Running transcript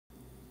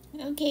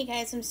Okay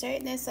guys, I'm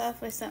starting this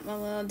off with something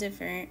a little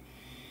different.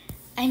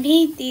 I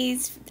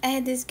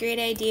had this great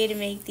idea to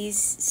make these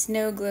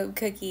snow globe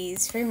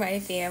cookies for my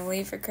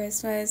family for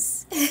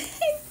Christmas.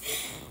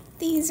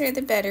 These are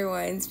the better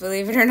ones,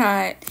 believe it or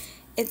not.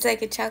 It's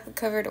like a chocolate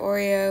covered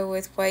Oreo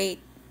with white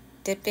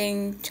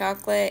dipping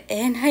chocolate,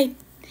 and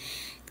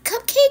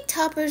cupcake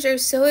toppers are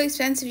so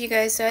expensive, you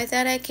guys, so I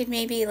thought I could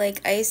maybe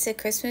like ice a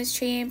Christmas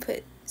tree and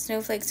put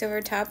snowflakes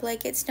over top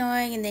like it's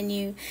snowing, and then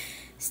you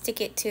stick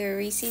it to a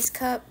Reese's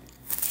cup.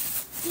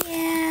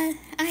 Yeah,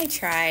 I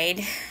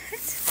tried.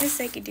 That's the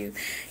best I could do.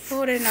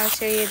 Hold it and I'll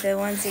show you the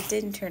ones that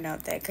didn't turn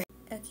out that great.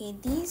 Okay,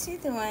 these are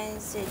the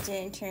ones that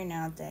didn't turn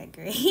out that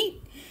great.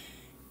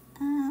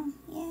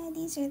 Yeah,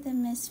 these are the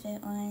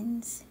misfit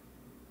ones.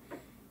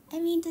 I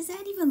mean, does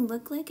that even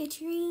look like a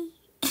tree?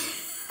 I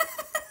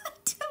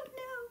don't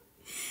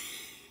know.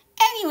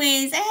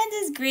 Anyways, I had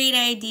this great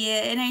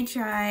idea and I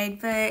tried,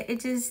 but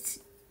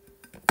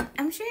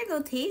I'm sure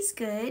it'll taste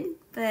good,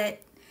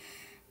 but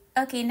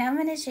okay, now I'm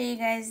going to show you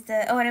guys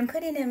and I'm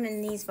putting them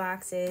in these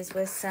boxes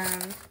with some,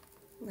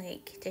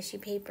 like, tissue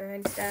paper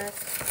and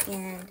stuff.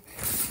 And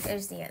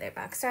there's the other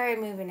box. Sorry,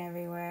 I'm moving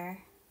everywhere.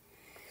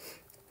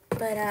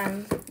 But,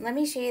 let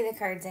me show you the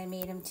cards I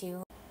made them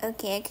to.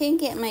 Okay, I couldn't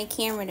get my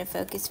camera to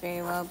focus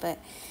very well, but,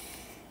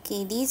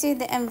 okay, these are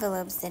the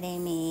envelopes that I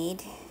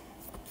made.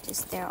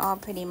 They're all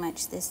pretty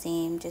much the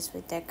same, just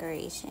with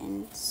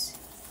decorations.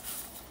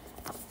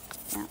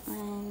 That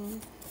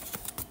one.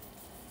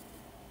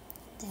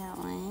 That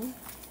one.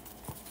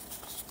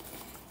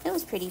 It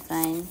was pretty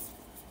fun.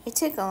 It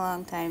took a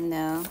long time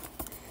though.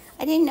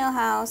 I didn't know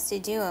how else to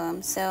do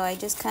them, so I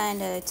just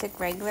kind of took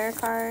regular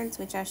cards,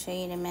 which I'll show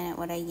you in a minute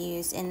what I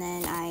used, and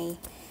then I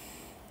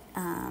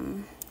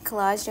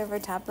collaged over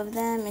top of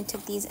them and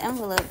took these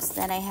envelopes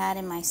that I had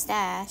in my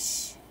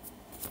stash,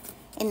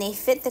 and they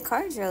fit the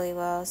cards really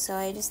well, so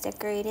I just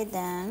decorated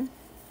them.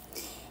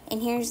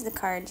 And here's the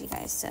cards, you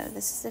guys. So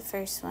this is the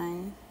first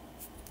one.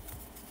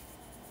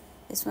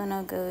 This one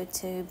will go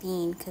to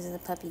Bean because of the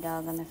puppy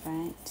dog on the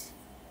front.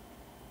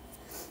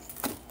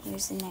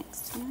 Here's the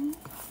next one.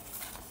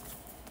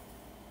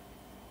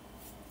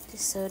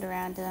 Just sewed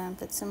around them,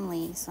 put some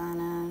lace on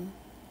them.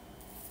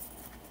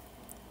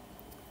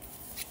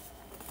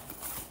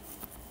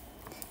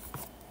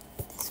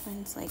 This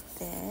one's like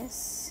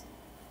this.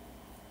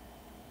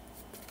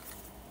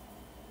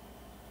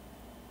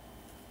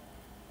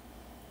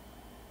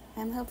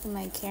 I'm hoping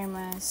my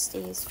camera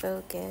stays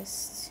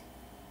focused,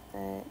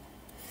 but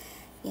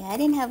yeah, I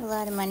didn't have a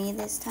lot of money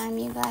this time,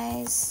 you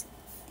guys,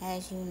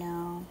 as you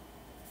know.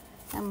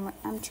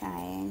 I'm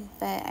trying,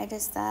 but I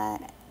just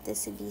thought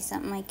this would be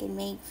something I could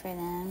make for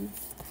them.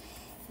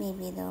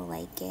 Maybe they'll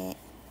like it.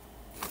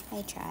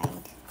 I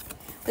tried.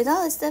 With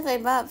all the stuff I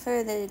bought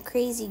for the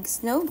crazy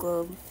snow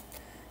globe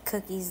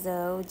cookies,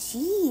 though,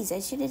 jeez, I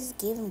should have just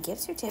gave them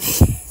gift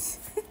certificates.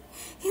 It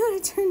would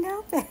have turned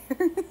out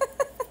better.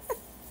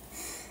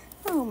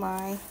 Oh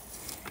my.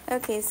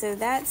 Okay, so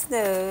that's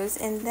those,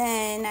 and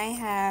then I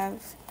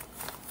have,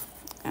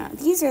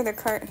 these are the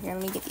cards, here,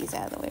 let me get these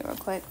out of the way real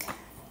quick.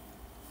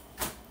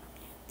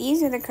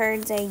 These are the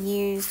cards I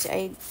used,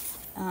 I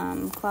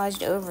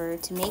collaged over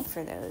to make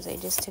for those. I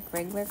just took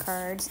regular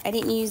cards. I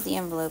didn't use the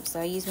envelopes,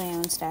 though. I used my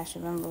own stash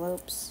of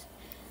envelopes.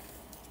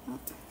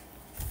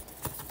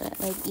 But,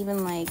 like,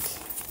 even, like,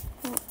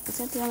 is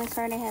that the only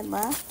card I had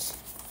left?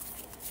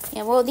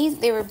 Yeah, well,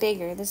 they were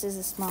bigger. This is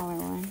a smaller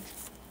one.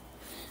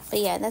 But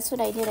yeah, that's what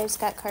I did. I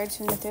just got cards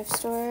from the thrift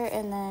store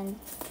and then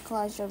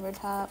collaged over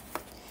top.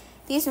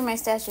 These were my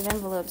stash of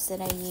envelopes that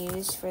I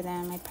used for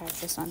them. I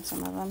practiced on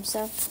some of them.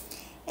 So,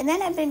 and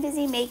then I've been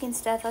busy making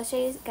stuff. I'll show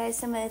you guys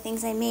some of the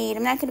things I made.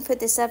 I'm not going to put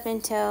this up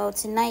until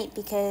tonight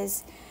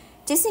because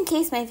just in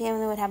case my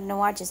family would happen to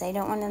watch this, I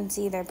don't want them to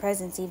see their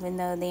presents, even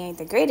though they ain't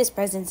the greatest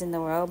presents in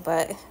the world,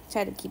 but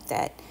try to keep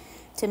that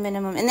to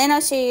minimum. And then I'll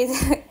show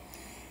you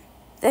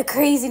the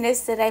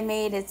craziness that I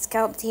made at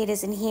scalloped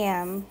potatoes and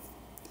ham.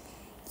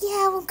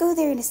 Yeah, we'll go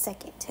there in a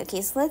second.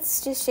 Okay, so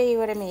let's just show you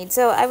what I made.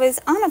 So I was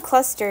on a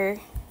cluster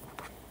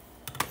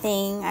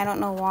thing. I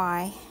don't know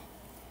why.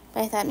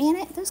 But I thought,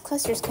 man, those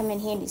clusters come in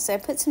handy. So I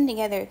put some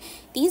together.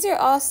 These are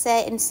all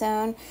set and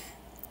sewn.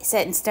 So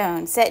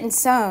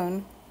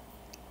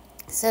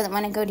that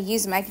when I go to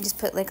use them, I can just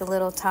put like a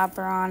little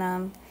topper on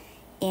them.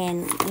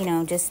 And, you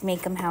know, just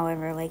make them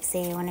however. Like,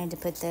 say I wanted to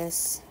put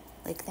this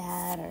like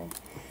that. Or,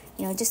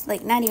 you know, just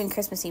like not even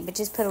Christmassy. But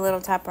just put a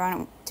little topper on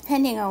them.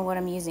 Depending on what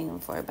I'm using them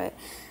for. But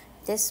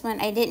this one,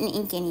 I didn't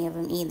ink any of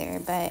them either,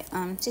 but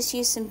just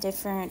use some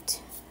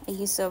different, I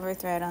used silver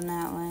thread on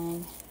that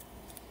one,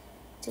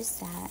 just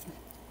that.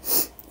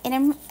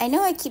 And I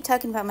know I keep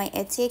talking about my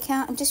Etsy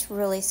account. I'm just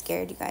really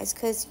scared, you guys,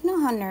 because you know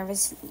how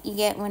nervous you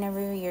get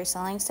whenever you're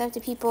selling stuff to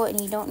people and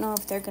you don't know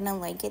if they're going to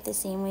like it the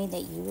same way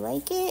that you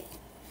like it.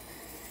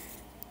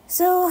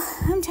 So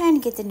I'm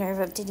trying to get the nerve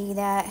up to do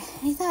that.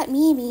 I thought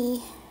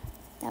maybe,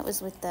 that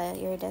was with the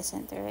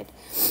iridescent thread,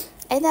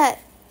 I thought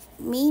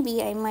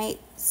maybe I might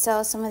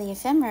sell some of the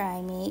ephemera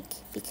I make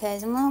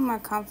because I'm a little more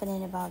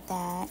confident about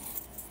that,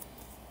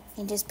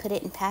 and just put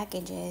it in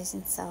packages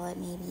and sell it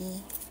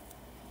maybe.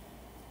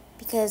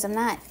 because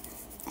I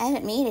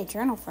haven't made a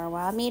journal for a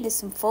while. I made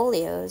some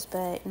folios,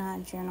 but not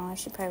a journal. I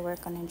should probably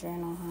work on a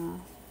journal, huh?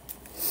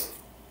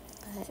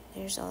 But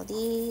there's all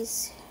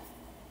these.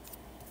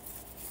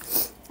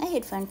 I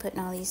had fun putting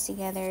all these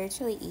together. It's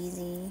really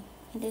easy.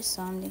 I just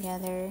sew them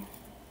together.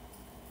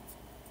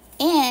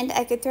 And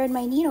I could thread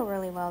my needle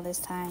really well this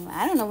time.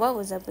 I don't know what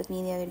was up with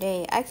me the other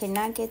day. I could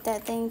not get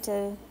that thing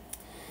to...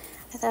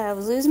 I thought I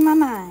was losing my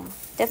mind.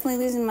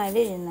 Definitely losing my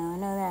vision, though. I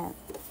know that.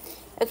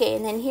 Okay,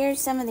 and then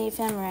here's some of the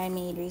ephemera I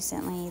made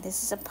recently.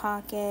 This is a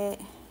pocket.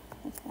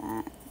 Like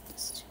that.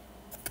 Just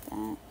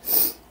that.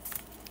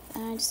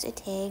 Just a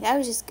tag. I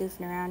was just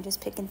goofing around, just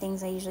picking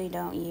things I usually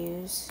don't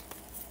use.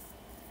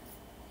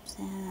 There's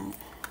that.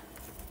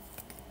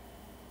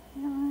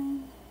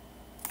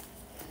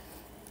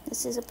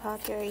 This is a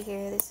pocket right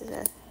here. This is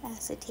a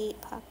acetate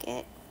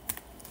pocket.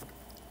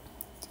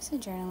 Just a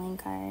journaling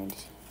card.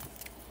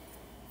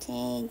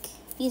 Tag.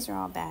 These are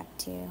all back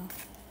too.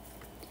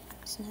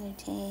 Just another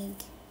tag.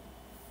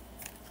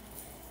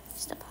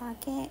 Just a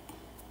pocket.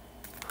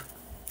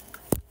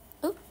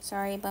 Oop,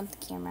 sorry, I bumped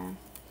the camera.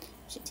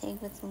 Should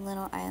tag with a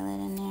little eyelet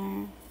in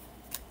there.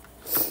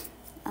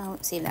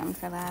 I'll save that one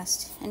for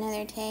last.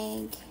 Another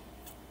tag.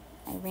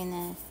 I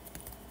ran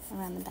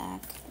around the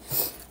back.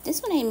 This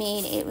one I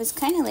made, it was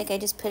kind of like I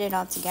just put it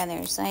all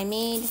together. So I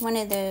made one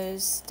of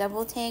those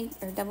double tag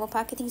or double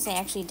pocket things. I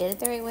actually did it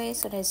the right way,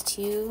 so it has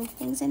two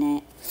things in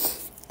it.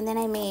 And then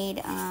I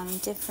made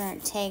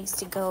different tags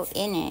to go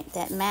in it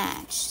that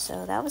match.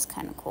 So that was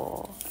kind of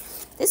cool.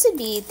 This would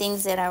be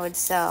things that I would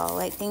sell,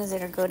 like things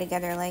that go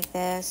together like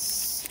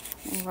this.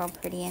 They're real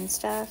pretty and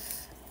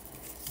stuff.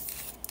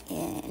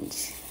 And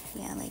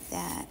yeah, like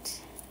that.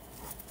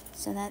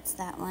 So that's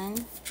that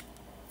one.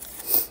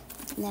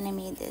 And then I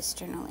made this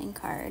journaling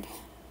card.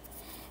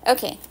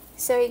 Okay,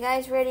 so are you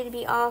guys ready to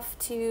be off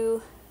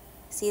to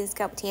see the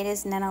scalped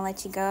potatoes? And then I'll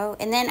let you go.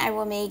 And then I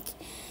will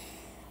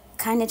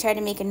kind of try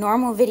to make a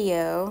normal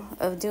video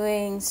of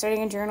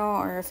starting a journal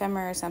or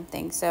ephemera or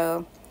something.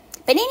 So,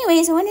 but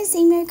anyways, I want to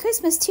say Merry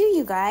Christmas to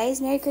you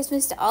guys. Merry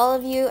Christmas to all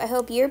of you. I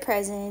hope your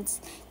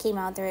presents came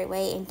out the right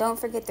way. And don't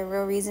forget the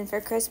real reason for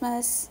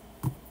Christmas.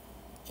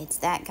 It's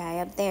that guy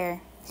up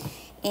there.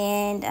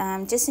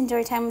 And just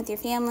enjoy time with your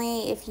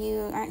family. If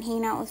you aren't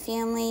hanging out with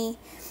family,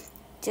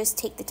 just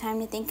take the time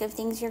to think of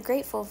things you're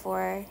grateful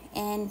for.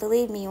 And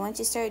believe me, once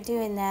you start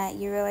doing that,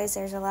 you realize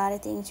there's a lot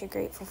of things you're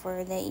grateful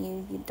for that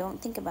you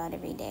don't think about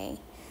every day.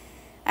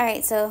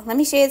 Alright, so let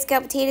me show you the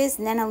scalped potatoes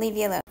and then I'll leave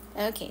you alone.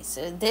 Okay,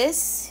 so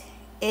this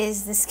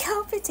is the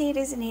scalped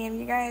potatoes and ham,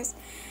 you guys.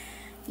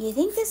 You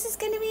think this is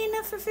going to be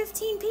enough for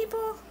 15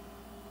 people?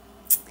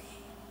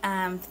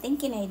 I'm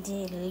thinking I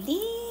did a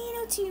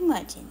little too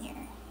much in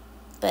there.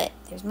 But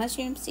there's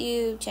mushroom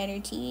soup, cheddar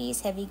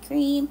cheese, heavy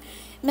cream,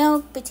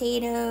 milk,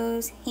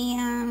 potatoes,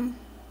 ham,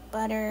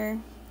 butter,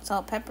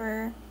 salt,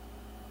 pepper.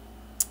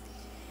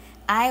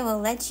 I will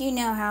let you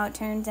know how it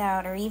turns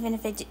out, or even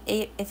if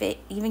it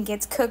even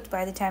gets cooked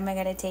by the time I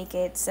gotta take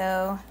it.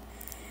 So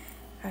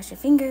cross your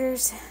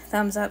fingers,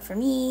 thumbs up for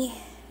me,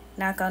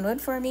 knock on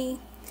wood for me.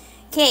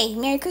 Okay,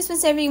 Merry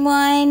Christmas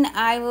everyone.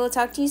 I will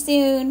talk to you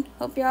soon.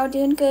 Hope you're all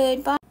doing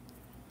good. Bye.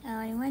 Oh,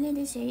 I wanted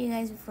to show you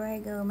guys before I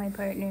go my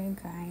partner in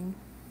crime.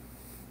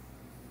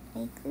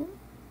 Hey, Clue.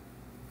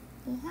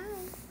 Say hi.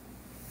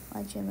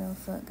 Watch your little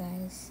foot,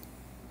 guys.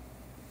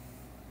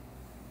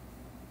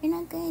 You're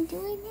not gonna do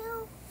it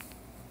now?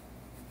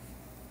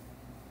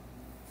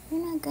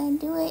 You're not gonna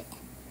do it?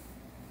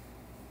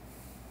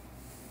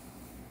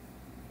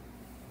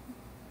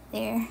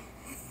 There.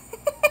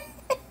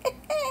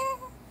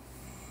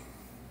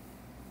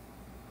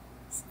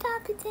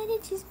 Stop it, that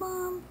itches,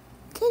 Mom.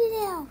 Cut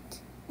it out.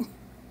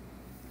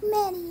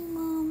 Mad at you,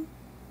 Mom.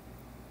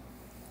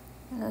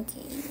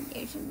 Okay,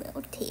 there's your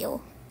little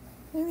tail.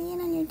 Really in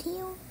on your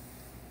tail?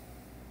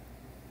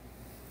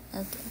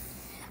 Okay.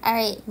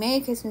 Alright,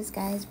 Merry Christmas,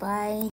 guys. Bye.